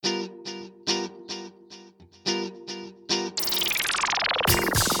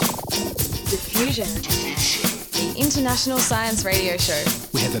Diffusion, the international science radio show.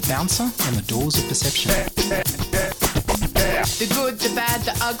 We have a bouncer on the doors of perception. The good, the bad,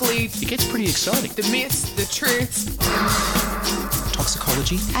 the ugly. It gets pretty exciting. The myths, the truths.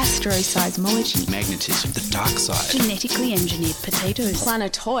 Toxicology. Astroseismology. Magnetism. The dark side. Genetically engineered potatoes.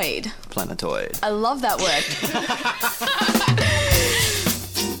 Planetoid. Planetoid. I love that word.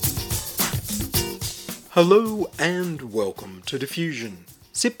 Hello and welcome to Diffusion.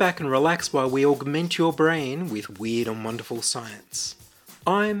 Sit back and relax while we augment your brain with weird and wonderful science.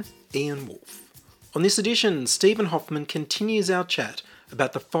 I'm Ian Wolfe. On this edition, Stephen Hoffman continues our chat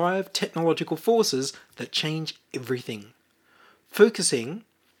about the 5 technological forces that change everything, focusing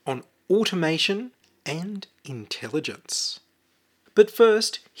on automation and intelligence. But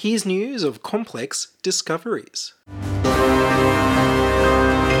first, here's news of complex discoveries.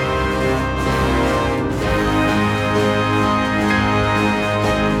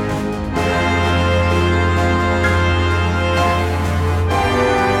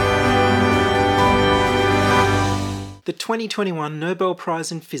 The 2021 Nobel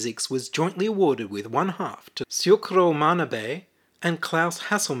Prize in Physics was jointly awarded with one half to Syukro Manabe and Klaus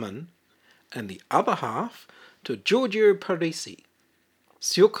Hasselmann, and the other half to Giorgio Parisi.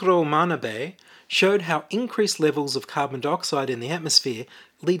 Syukro Manabe showed how increased levels of carbon dioxide in the atmosphere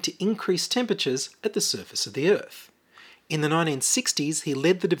lead to increased temperatures at the surface of the Earth. In the 1960s, he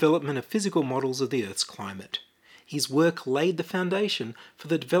led the development of physical models of the Earth's climate. His work laid the foundation for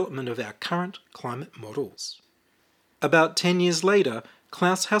the development of our current climate models. About 10 years later,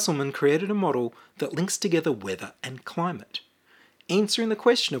 Klaus Hasselmann created a model that links together weather and climate, answering the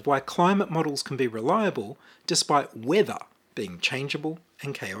question of why climate models can be reliable despite weather being changeable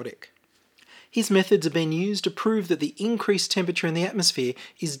and chaotic. His methods have been used to prove that the increased temperature in the atmosphere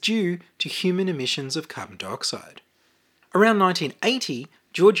is due to human emissions of carbon dioxide. Around 1980,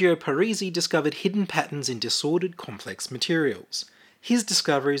 Giorgio Parisi discovered hidden patterns in disordered complex materials. His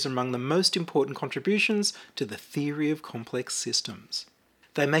discoveries are among the most important contributions to the theory of complex systems.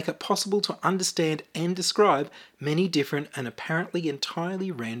 They make it possible to understand and describe many different and apparently entirely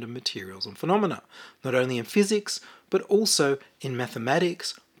random materials and phenomena, not only in physics, but also in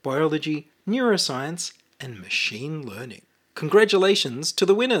mathematics, biology, neuroscience, and machine learning. Congratulations to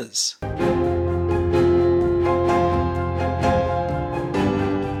the winners!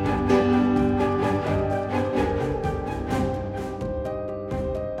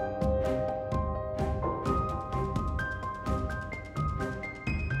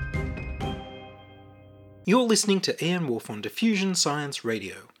 You're listening to Ian Wolfe on Diffusion Science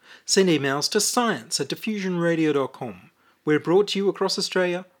Radio. Send emails to science@diffusionradio.com. We're brought to you across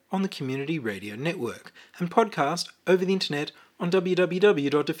Australia on the Community Radio Network and podcast over the internet on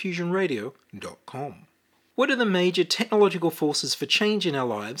www.diffusionradio.com. What are the major technological forces for change in our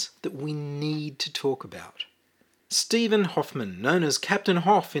lives that we need to talk about? Stephen Hoffman, known as Captain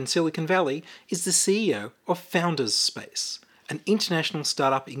Hoff in Silicon Valley, is the CEO of Founders Space, an international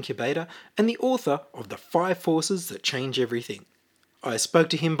startup incubator and the author of The 5 Forces That Change Everything. I spoke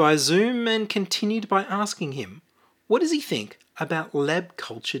to him by Zoom and continued by asking him, what does he think about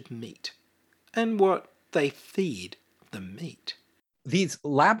lab-cultured meat and what they feed the meat? These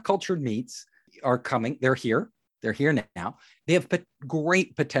lab-cultured meats are coming. They're here now. They have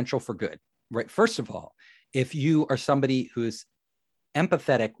great potential for good, right? First of all, if you are somebody who's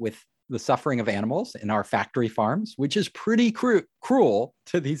empathetic with the suffering of animals in our factory farms, which is pretty cruel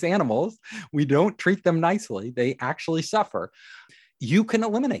to these animals. We don't treat them nicely. They actually suffer. You can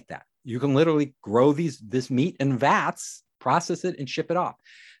eliminate that. You can literally grow this meat in vats, process it, and ship it off.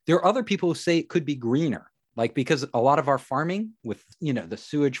 There are other people who say it could be greener, like because a lot of our farming with, the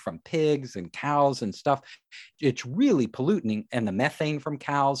sewage from pigs and cows and stuff, it's really polluting, and the methane from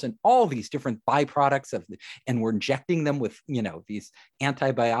cows and all these different byproducts and we're injecting them with, these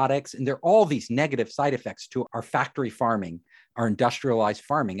antibiotics, and there are all these negative side effects to our factory farming, our industrialized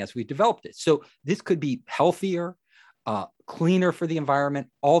farming as we developed it. So this could be healthier, cleaner for the environment,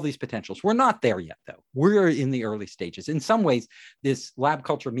 all these potentials. We're not there yet, though. We're in the early stages. In some ways, this lab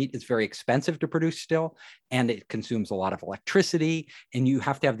culture meat is very expensive to produce still, and it consumes a lot of electricity, and you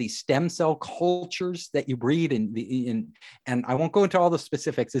have to have these stem cell cultures that you breed, and I won't go into all the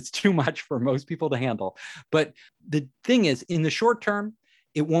specifics. It's too much for most people to handle. But the thing is, in the short term,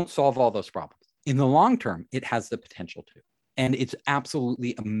 it won't solve all those problems. In the long term, it has the potential to. And it's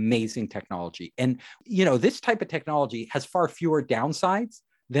absolutely amazing technology. And, this type of technology has far fewer downsides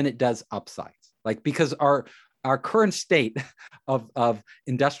than it does upsides. Like, because our our current state of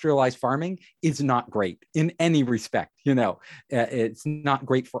industrialized farming is not great in any respect. It's not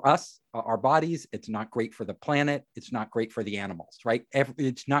great for us, our bodies. It's not great for the planet. It's not great for the animals, right?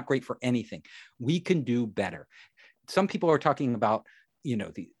 It's not great for anything. We can do better. Some people are talking about,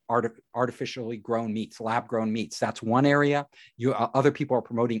 the artificially grown meats, lab grown meats. That's one area. Other people are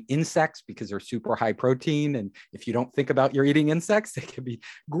promoting insects because they're super high protein. And if you don't think about you're eating insects, they can be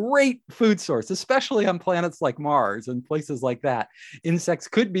great food source, especially on planets like Mars and places like that. Insects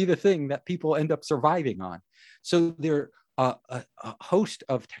could be the thing that people end up surviving on. So there are a host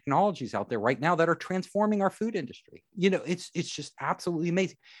of technologies out there right now that are transforming our food industry. It's just absolutely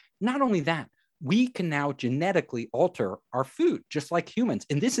amazing. Not only that, we can now genetically alter our food, just like humans.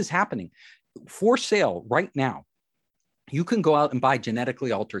 And this is happening for sale right now. You can go out and buy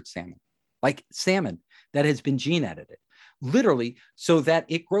genetically altered salmon, like salmon that has been gene edited, literally, so that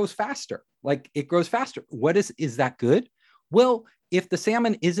it grows faster. Like it grows faster. Is that good? Well, if the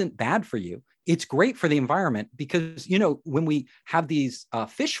salmon isn't bad for you, it's great for the environment because, when we have these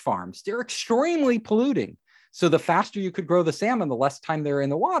fish farms, they're extremely polluting. So the faster you could grow the salmon, the less time they're in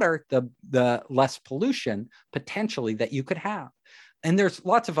the water, the less pollution potentially that you could have. And there's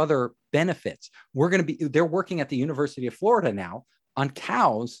lots of other benefits. They're working at the University of Florida now on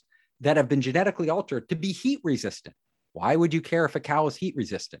cows that have been genetically altered to be heat resistant. Why would you care if a cow is heat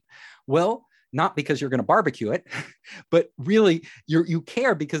resistant? Well, not because you're going to barbecue it, but really you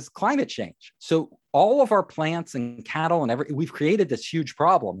care because climate change. So all of our plants and cattle and we've created this huge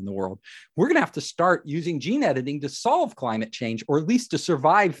problem in the world. We're going to have to start using gene editing to solve climate change, or at least to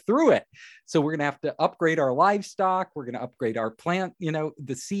survive through it. So we're going to have to upgrade our livestock. We're going to upgrade our plant,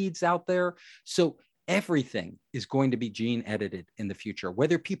 the seeds out there. So everything is going to be gene edited in the future,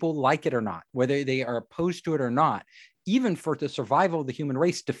 whether people like it or not, whether they are opposed to it or not. Even for the survival of the human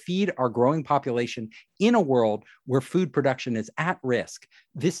race, to feed our growing population in a world where food production is at risk,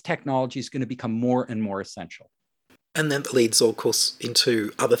 this technology is going to become more and more essential. And that leads, of course,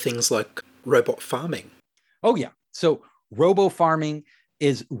 into other things like robot farming. Oh, yeah. So robo farming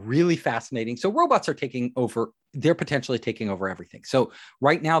is really fascinating. So robots are they're potentially taking over everything. So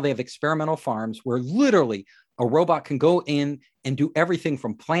right now they have experimental farms where literally a robot can go in and do everything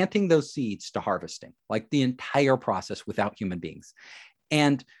from planting those seeds to harvesting, like the entire process without human beings.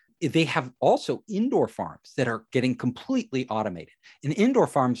 And they have also indoor farms that are getting completely automated. And indoor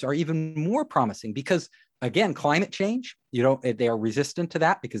farms are even more promising because, again, climate change, they are resistant to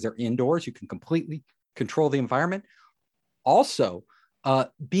that because they're indoors. You can completely control the environment. Also,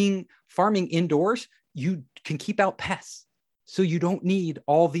 farming indoors, you can keep out pests. So you don't need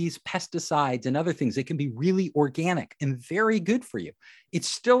all these pesticides and other things. It can be really organic and very good for you. It's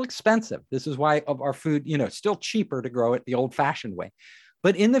still expensive. This is why of our food, it's still cheaper to grow it the old-fashioned way.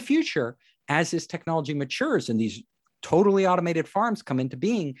 But in the future, as this technology matures and these totally automated farms come into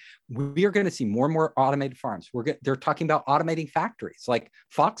being, we are going to see more and more automated farms. They're talking about automating factories like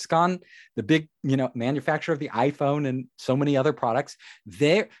Foxconn, the big, manufacturer of the iPhone and so many other products.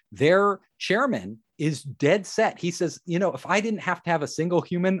 Their chairman is dead set. He says, if I didn't have to have a single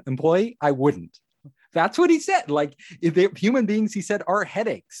human employee, I wouldn't. That's what he said. Like human beings, he said, are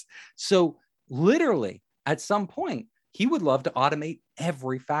headaches. So literally at some point, he would love to automate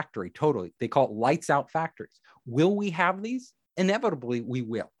every factory totally. They call it lights out factories. Will we have these? Inevitably, we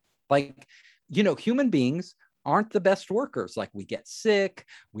will. Human beings aren't the best workers. Like we get sick,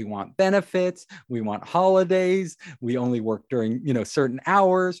 we want benefits, we want holidays, we only work during, certain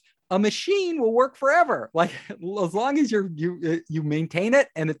hours. A machine will work forever. Like as long as you maintain it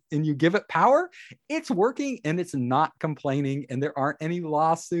and you give it power, it's working and it's not complaining, and there aren't any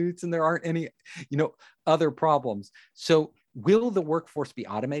lawsuits and there aren't any, other problems. So will the workforce be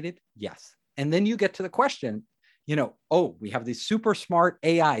automated? Yes. And then you get to the question, we have these super smart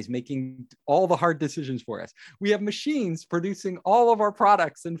AIs making all the hard decisions for us. We have machines producing all of our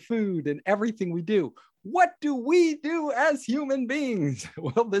products and food and everything we do. What do we do as human beings?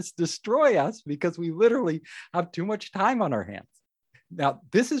 Will this destroy us because we literally have too much time on our hands? Now,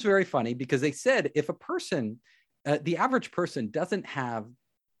 this is very funny because they said if a person, the average person doesn't have,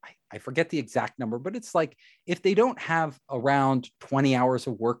 I forget the exact number, but it's like if they don't have around 20 hours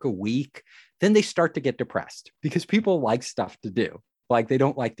of work a week, then they start to get depressed because people like stuff to do. Like they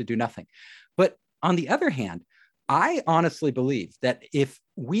don't like to do nothing. But on the other hand, I honestly believe that if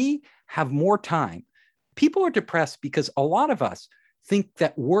we have more time, people are depressed because a lot of us think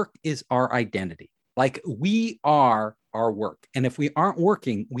that work is our identity. Like we are our work. And if we aren't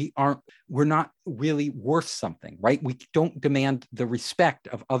working, we're not really worth something, right? We don't demand the respect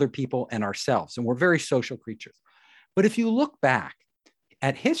of other people and ourselves. And we're very social creatures. But if you look back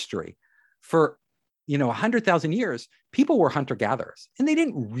at history, for 100,000 years, people were hunter-gatherers and they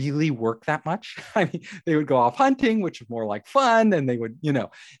didn't really work that much. I mean, they would go off hunting, which was more like fun. And they would,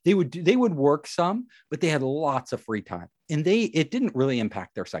 they would work some, but they had lots of free time and it didn't really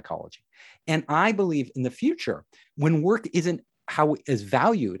impact their psychology. And I believe in the future, when work isn't how is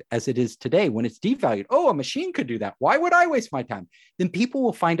valued as it is today, when it's devalued, oh, a machine could do that. Why would I waste my time? Then people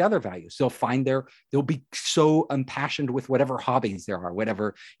will find other values. They'll be so impassioned with whatever hobbies there are,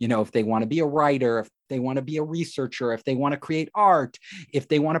 whatever, if they want to be a writer, if they want to be a researcher, if they want to create art, if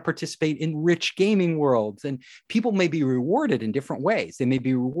they want to participate in rich gaming worlds. And people may be rewarded in different ways. They may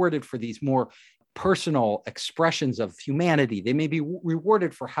be rewarded for these more personal expressions of humanity. They may be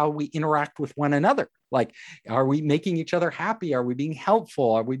rewarded for how we interact with one another. Like, are we making each other happy? Are we being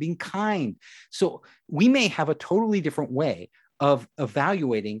helpful? Are we being kind? So we may have a totally different way of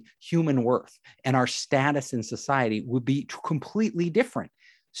evaluating human worth, and our status in society would be completely different.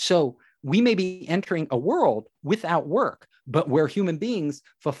 So we may be entering a world without work, but where human beings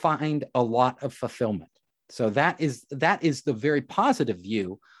find a lot of fulfillment. So that is the very positive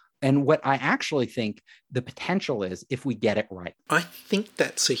view. And what I actually think the potential is if we get it right. I think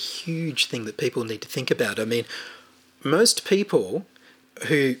that's a huge thing that people need to think about. I mean, most people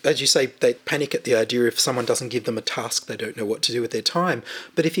who, as you say, they panic at the idea if someone doesn't give them a task, they don't know what to do with their time.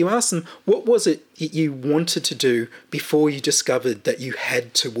 But if you ask them, what was it you wanted to do before you discovered that you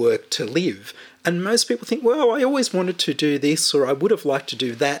had to work to live? And most people think, well, I always wanted to do this, or I would have liked to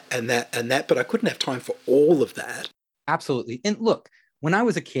do that and that and that, but I couldn't have time for all of that. Absolutely. And look, when I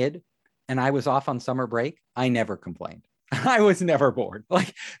was a kid and I was off on summer break, I never complained. I was never bored.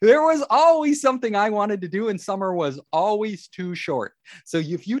 Like, there was always something I wanted to do, and summer was always too short. So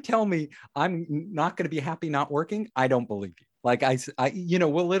if you tell me I'm not going to be happy not working, I don't believe you. Like I,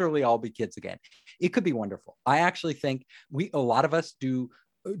 we'll literally all be kids again. It could be wonderful. I actually think a lot of us do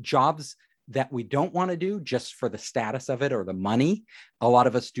jobs that we don't want to do just for the status of it or the money. A lot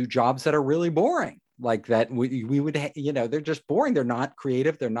of us do jobs that are really boring. Like that we would, they're just boring. They're not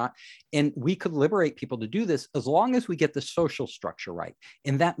creative. They're not. And we could liberate people to do this as long as we get the social structure right.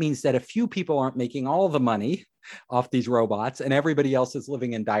 And that means that a few people aren't making all the money off these robots and everybody else is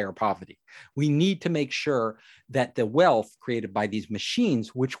living in dire poverty. We need to make sure that the wealth created by these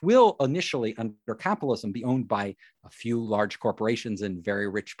machines, which will initially under capitalism be owned by a few large corporations and very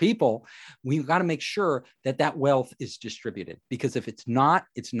rich people, we've got to make sure that that wealth is distributed, because if it's not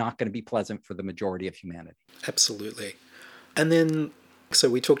going to be pleasant for the majority of humanity. Absolutely. And then, so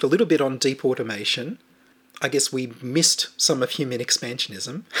we talked a little bit on deep automation. I guess we missed some of human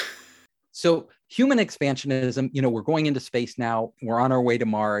expansionism. So human expansionism, we're going into space now. We're on our way to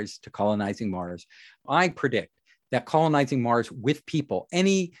Mars, to colonizing Mars. I predict that colonizing Mars with people,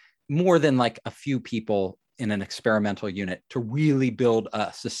 any more than like a few people in an experimental unit to really build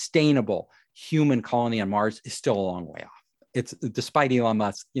a sustainable human colony on Mars is still a long way off. It's despite Elon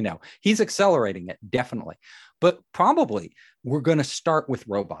Musk, he's accelerating it, definitely. But probably we're going to start with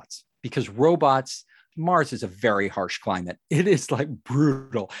robots, because Mars is a very harsh climate. It is like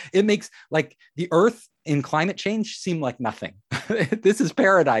brutal. It makes like the Earth in climate change seem like nothing. This is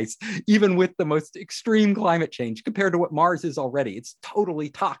paradise, even with the most extreme climate change compared to what Mars is already. It's totally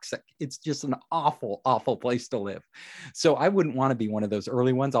toxic. It's just an awful, awful place to live. So I wouldn't want to be one of those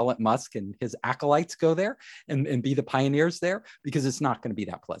early ones. I'll let Musk and his acolytes go there and be the pioneers there, because it's not going to be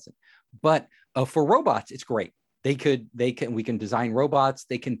that pleasant. But for robots, it's great. We can design robots,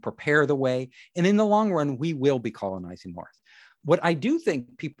 they can prepare the way. And in the long run, we will be colonizing Mars. What I do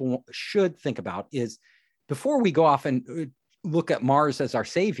think people should think about is, before we go off and look at Mars as our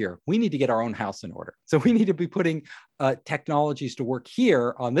savior, we need to get our own house in order. So we need to be putting technologies to work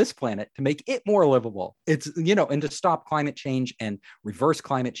here on this planet to make it more livable. And to stop climate change and reverse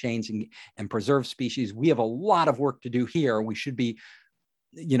climate change and preserve species. We have a lot of work to do here. We should be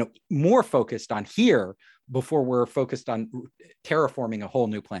more focused on here before we're focused on terraforming a whole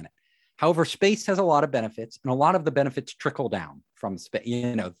new planet. However, space has a lot of benefits, and a lot of the benefits trickle down from space.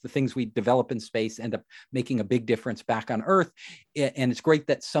 The things we develop in space end up making a big difference back on Earth. And it's great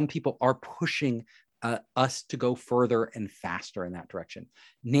that some people are pushing us to go further and faster in that direction.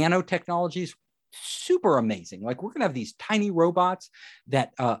 Nanotechnologies, super amazing. Like, we're going to have these tiny robots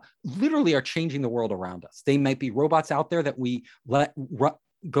that literally are changing the world around us. They might be robots out there that we let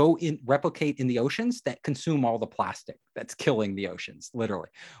replicate in the oceans that consume all the plastic that's killing the oceans, literally.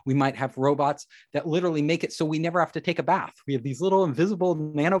 We might have robots that literally make it so we never have to take a bath. We have these little invisible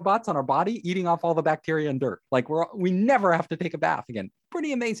nanobots on our body eating off all the bacteria and dirt. Like, we never have to take a bath again.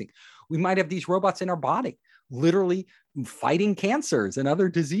 Pretty amazing. We might have these robots in our body literally fighting cancers and other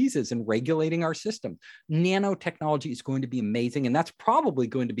diseases and regulating our system. Nanotechnology is going to be amazing. And that's probably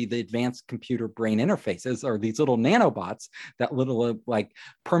going to be the advanced computer brain interfaces, or these little nanobots that little like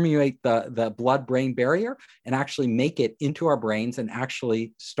permeate the blood-brain barrier and actually make it into our brains and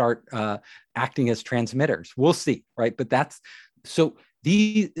actually start acting as transmitters. We'll see, right? But that's, so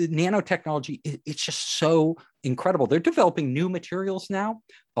the nanotechnology, it's just so incredible. They're developing new materials now.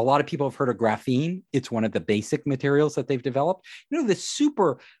 A lot of people have heard of graphene. It's one of the basic materials that they've developed. This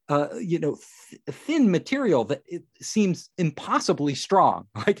super, thin material that it seems impossibly strong.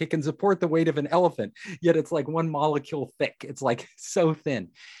 Like it can support the weight of an elephant, yet it's like one molecule thick. It's like so thin.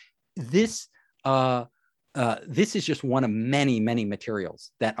 This is just one of many, many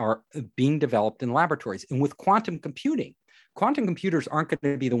materials that are being developed in laboratories. And with quantum computing, quantum computers aren't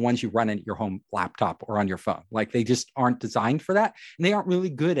going to be the ones you run in your home laptop or on your phone. Like they just aren't designed for that. And they aren't really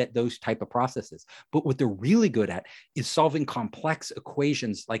good at those type of processes. But what they're really good at is solving complex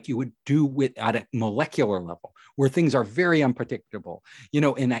equations like you would do at a molecular level, where things are very unpredictable,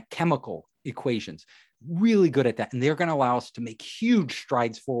 in that chemical equations. Really good at that. And they're going to allow us to make huge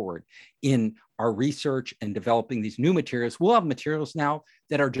strides forward in our research and developing these new materials. We'll have materials now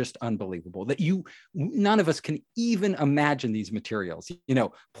that are just unbelievable, that none of us can even imagine these materials.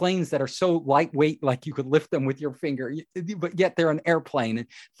 Planes that are so lightweight, like you could lift them with your finger, but yet they're an airplane and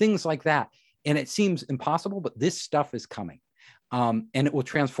things like that. And it seems impossible, but this stuff is coming. And it will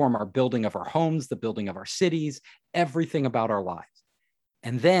transform our building of our homes, the building of our cities, everything about our lives.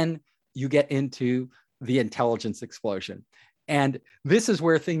 And then you get into the intelligence explosion. And this is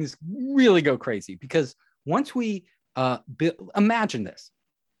where things really go crazy, because once we imagine this,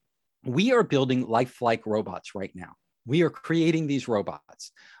 we are building lifelike robots right now. We are creating these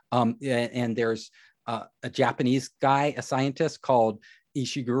robots. And there's a Japanese guy, a scientist called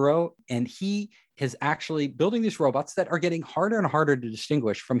Ishiguro, and he is actually building these robots that are getting harder and harder to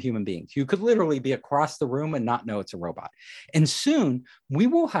distinguish from human beings. You could literally be across the room and not know it's a robot. And soon we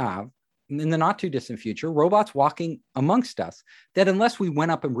will have, in the not too distant future, robots walking amongst us that, unless we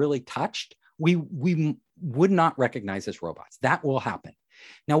went up and really touched, we would not recognize as robots. That will happen.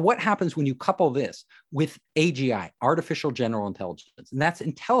 Now, what happens when you couple this with AGI, artificial general intelligence? And that's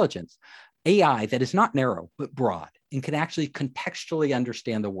intelligence, AI that is not narrow, but broad, and can actually contextually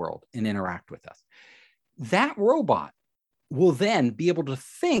understand the world and interact with us. That robot will then be able to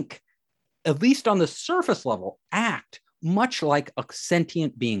think, at least on the surface level, act much like a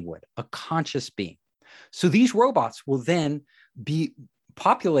sentient being would, a conscious being. So these robots will then be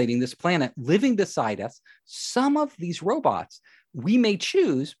populating this planet, living beside us. Some of these robots we may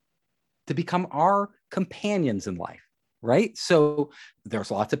choose to become our companions in life, right? So there's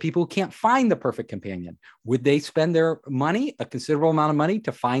lots of people who can't find the perfect companion. Would they spend their money, a considerable amount of money,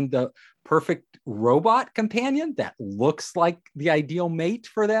 to find the perfect robot companion that looks like the ideal mate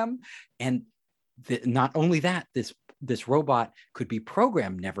for them? And not only that, this robot could be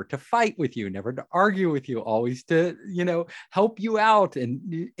programmed never to fight with you, never to argue with you, always to, help you out.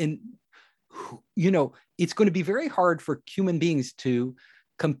 And it's going to be very hard for human beings to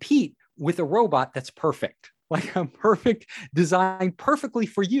compete with a robot that's perfect, like a perfect designed perfectly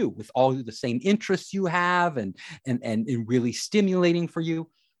for you, with all the same interests you have and really stimulating for you.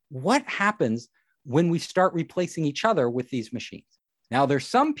 What happens when we start replacing each other with these machines? Now, there's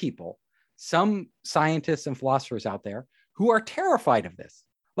some people, some scientists and philosophers out there who are terrified of this.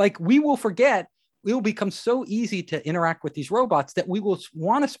 Like, we will become so easy to interact with these robots that we will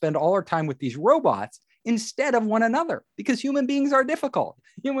want to spend all our time with these robots instead of one another, because human beings are difficult.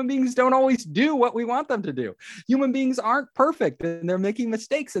 Human beings don't always do what we want them to do. Human beings aren't perfect, and they're making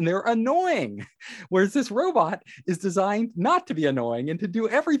mistakes, and they're annoying. Whereas this robot is designed not to be annoying and to do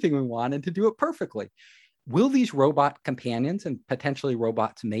everything we want and to do it perfectly. Will these robot companions and potentially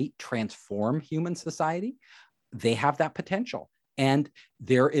robots mate transform human society? They have that potential. And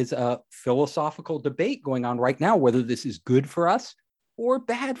there is a philosophical debate going on right now whether this is good for us or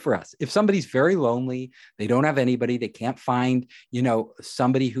bad for us. If somebody's very lonely, they don't have anybody, they can't find,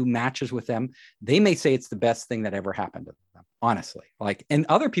 somebody who matches with them, they may say it's the best thing that ever happened to them, honestly. And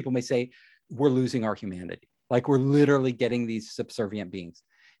other people may say we're losing our humanity. Like, we're literally getting these subservient beings.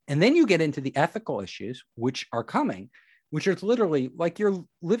 And then you get into the ethical issues, which are coming, which is literally like, you're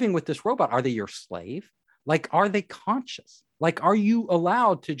living with this robot. Are they your slave? Like, are they conscious? Like, are you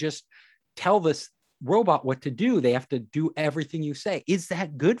allowed to just tell this robot what to do? They have to do everything you say. Is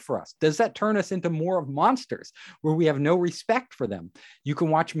that good for us? Does that turn us into more of monsters where we have no respect for them? You can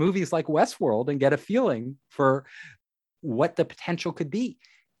watch movies like Westworld and get a feeling for what the potential could be.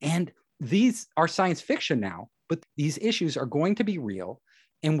 And these are science fiction now, but these issues are going to be real.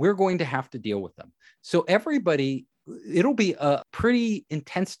 and we're going to have to deal with them. So everybody, it'll be a pretty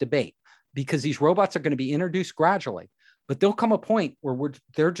intense debate because these robots are going to be introduced gradually, but there'll come a point where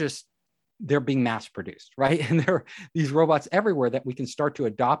they're being mass produced, right? And there are these robots everywhere that we can start to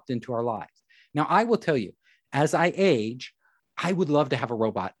adopt into our lives. Now, I will tell you, as I age, I would love to have a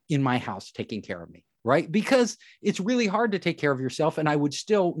robot in my house taking care of me, right? Because it's really hard to take care of yourself. And I would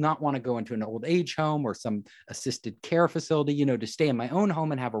still not want to go into an old age home or some assisted care facility, to stay in my own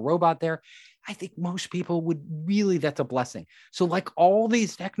home and have a robot there. I think most people would really, that's a blessing. So like all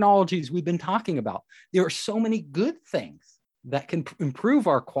these technologies we've been talking about, there are so many good things that can improve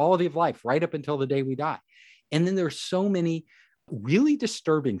our quality of life right up until the day we die. And then there's so many really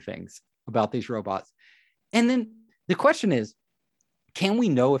disturbing things about these robots. And then the question is, can we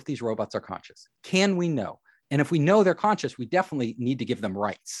know if these robots are conscious? Can we know? And if we know they're conscious, we definitely need to give them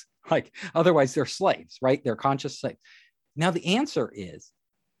rights. Like otherwise they're slaves, right? They're conscious slaves. Now the answer is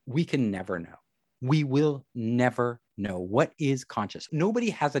we can never know. We will never know what is conscious. Nobody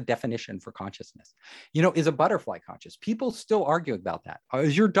has a definition for consciousness. Is a butterfly conscious? People still argue about that.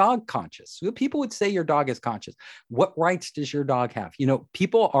 Is your dog conscious? People would say your dog is conscious. What rights does your dog have?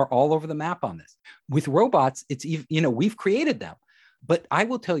 People are all over the map on this. With robots, it's, we've created them. But I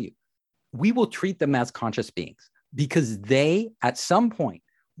will tell you, we will treat them as conscious beings because they, at some point,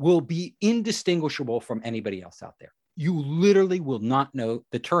 will be indistinguishable from anybody else out there. You literally will not know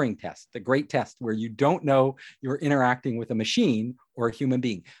the Turing test, the great test where you don't know you're interacting with a machine or a human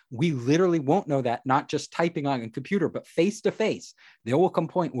being. We literally won't know that, not just typing on a computer, but face to face. There will come a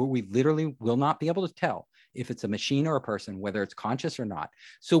point where we literally will not be able to tell if it's a machine or a person, whether it's conscious or not.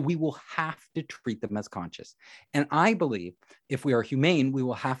 So we will have to treat them as conscious. And I believe if we are humane, we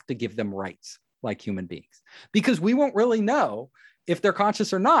will have to give them rights like human beings because we won't really know if they're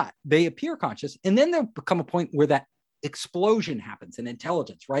conscious or not. They appear conscious. And then there'll become a point where that explosion happens in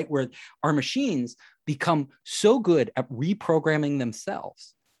intelligence, right? Where our machines become so good at reprogramming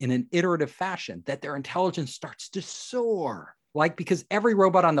themselves in an iterative fashion that their intelligence starts to soar. Because every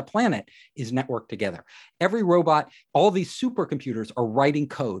robot on the planet is networked together. Every robot, all these supercomputers are writing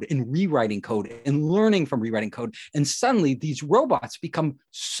code and rewriting code and learning from rewriting code. And suddenly these robots become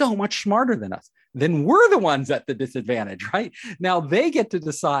so much smarter than us. Then we're the ones at the disadvantage, right? Now they get to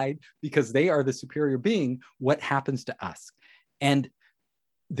decide, because they are the superior being, what happens to us. And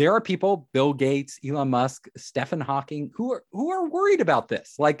there are people, Bill Gates, Elon Musk, Stephen Hawking, who are worried about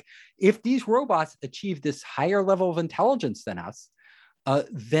this. Like, if these robots achieve this higher level of intelligence than us,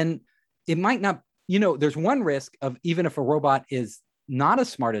 then it might not, there's one risk of, even if a robot is not as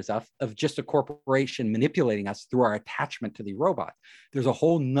smart as us, of just a corporation manipulating us through our attachment to the robot. There's a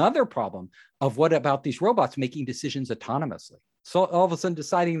whole nother problem of what about these robots making decisions autonomously? So all of a sudden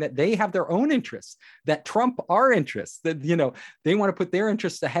deciding that they have their own interests, that trump our interests, that, they want to put their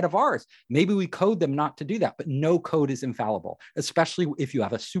interests ahead of ours. Maybe we code them not to do that, but no code is infallible, especially if you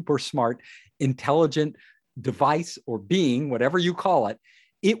have a super smart, intelligent device or being, whatever you call it.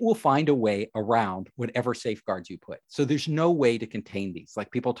 It will find a way around whatever safeguards you put. So there's no way to contain these. Like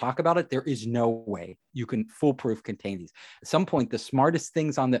people talk about it, there is no way you can foolproof contain these. At some point, the smartest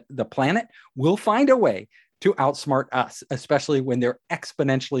things on the planet will find a way to outsmart us, especially when they're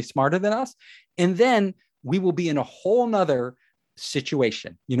exponentially smarter than us. And then we will be in a whole nother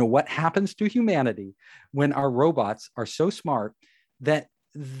situation. What happens to humanity when our robots are so smart that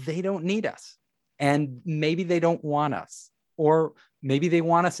they don't need us, and maybe they don't want us, or maybe they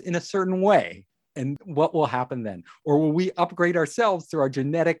want us in a certain way. And what will happen then? Or will we upgrade ourselves through our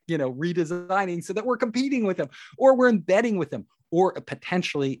genetic, redesigning so that we're competing with them, or we're embedding with them, or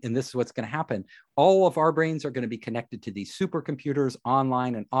potentially, and this is what's going to happen, all of our brains are going to be connected to these supercomputers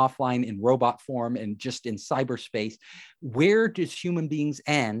online and offline in robot form and just in cyberspace. Where does human beings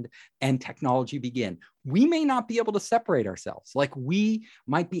end and technology begin? We may not be able to separate ourselves. Like, we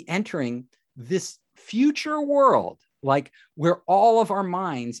might be entering this future world, like where all of our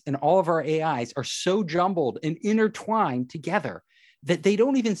minds and all of our AIs are so jumbled and intertwined together that they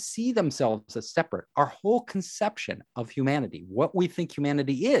don't even see themselves as separate. Our whole conception of humanity, what we think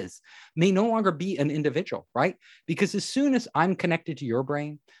humanity is, may no longer be an individual, right? Because as soon as I'm connected to your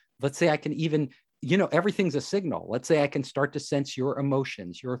brain, let's say I can even, everything's a signal. Let's say I can start to sense your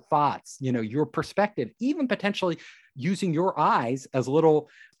emotions, your thoughts, your perspective, even potentially using your eyes as little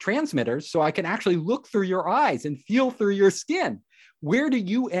transmitters, so I can actually look through your eyes and feel through your skin. Where do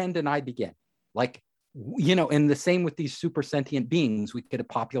you end and I begin? And the same with these super sentient beings. We could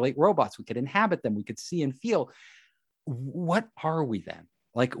populate robots, we could inhabit them, we could see and feel. What are we then?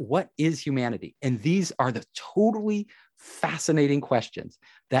 Like, what is humanity? And these are the totally fascinating questions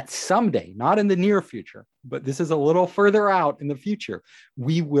that someday, not in the near future, but this is a little further out in the future,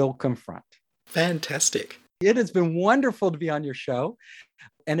 we will confront. Fantastic. It has been wonderful to be on your show.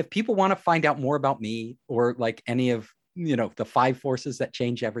 And if people want to find out more about me or like any of, the 5 forces that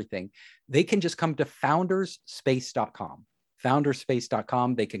change everything, they can just come to founderspace.com.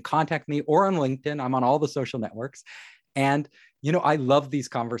 Founderspace.com. They can contact me or on LinkedIn. I'm on all the social networks. And, I love these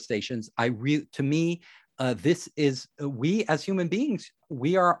conversations. To me, this is, we as human beings,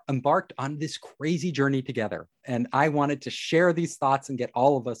 we are embarked on this crazy journey together. And I wanted to share these thoughts and get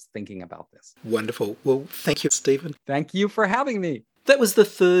all of us thinking about this. Wonderful. Well, thank you, Stephen. Thank you for having me. That was the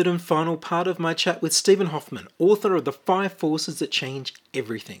third and final part of my chat with Stephen Hoffman, author of The 5 Forces That Change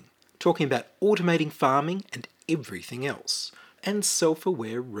Everything, talking about automating farming and everything else, and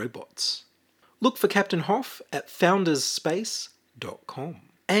self-aware robots. Look for Captain Hoff at foundersspace.com.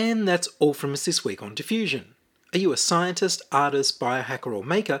 And that's all from us this week on Diffusion. Are you a scientist, artist, biohacker or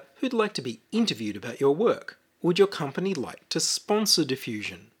maker who'd like to be interviewed about your work? Would your company like to sponsor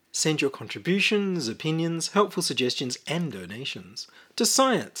Diffusion? Send your contributions, opinions, helpful suggestions and donations to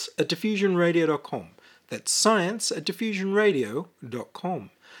science@diffusionradio.com. That's science@diffusionradio.com.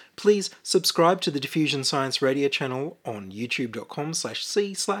 Please subscribe to the Diffusion Science Radio channel on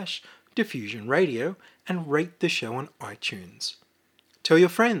youtube.com/c/diffusionradio and rate the show on iTunes. Tell your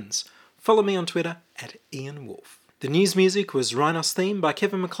friends. Follow me on Twitter @IanWolf. The news music was Rhinos Theme by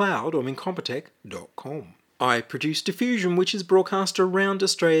Kevin MacLeod on Incompetech.com. I produce Diffusion, which is broadcast around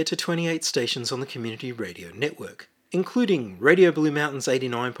Australia to 28 stations on the Community Radio Network, including Radio Blue Mountains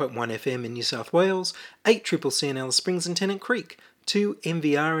 89.1 FM in New South Wales, 8CCC in Alice Springs and Tennant Creek, 2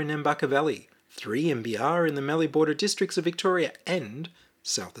 MBR in Nambucca Valley, 3 MBR in the Mallee Border districts of Victoria and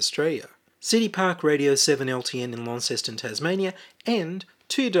South Australia, City Park Radio 7 LTN in Launceston, Tasmania, and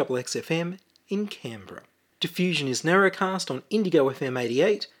 2XXFM in Canberra. Diffusion is narrowcast on Indigo FM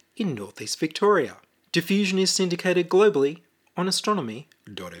 88 in Northeast Victoria. Diffusion is syndicated globally on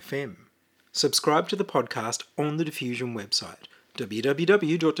astronomy.fm. Subscribe to the podcast on the Diffusion website,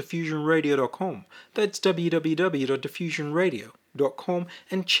 www.diffusionradio.com. That's www.diffusionradio.com,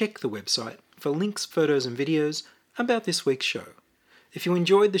 and check the website for links, photos and videos about this week's show. If you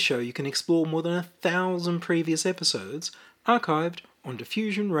enjoyed the show, you can explore more than 1,000 previous episodes archived on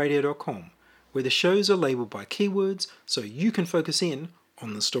diffusionradio.com, where the shows are labelled by keywords so you can focus in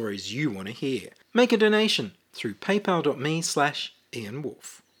on the stories you want to hear. Make a donation through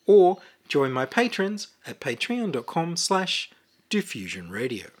paypal.me/IanWolf or join my patrons at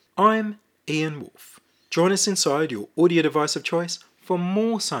patreon.com/diffusionradio. I'm Ian Wolf. Join us inside your audio device of choice for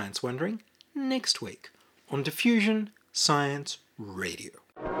more science wondering next week on Diffusion Science Radio.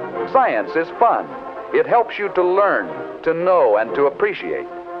 Science is fun. It helps you to learn, to know, and to appreciate.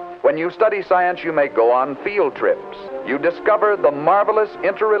 When you study science, you may go on field trips. You discover the marvelous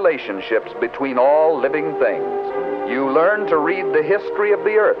interrelationships between all living things. You learn to read the history of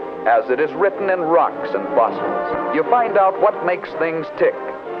the Earth as it is written in rocks and fossils. You find out what makes things tick,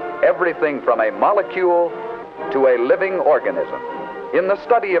 everything from a molecule to a living organism. In the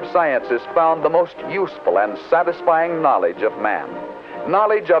study of science is found the most useful and satisfying knowledge of man.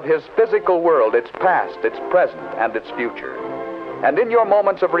 Knowledge of his physical world, its past, its present, and its future. And in your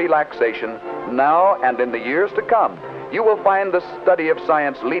moments of relaxation, now and in the years to come, you will find the study of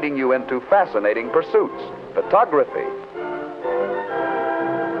science leading you into fascinating pursuits. Photography,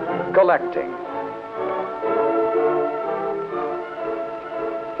 collecting.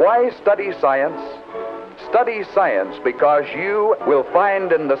 Why study science? Study science because you will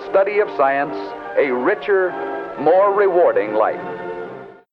find in the study of science a richer, more rewarding life.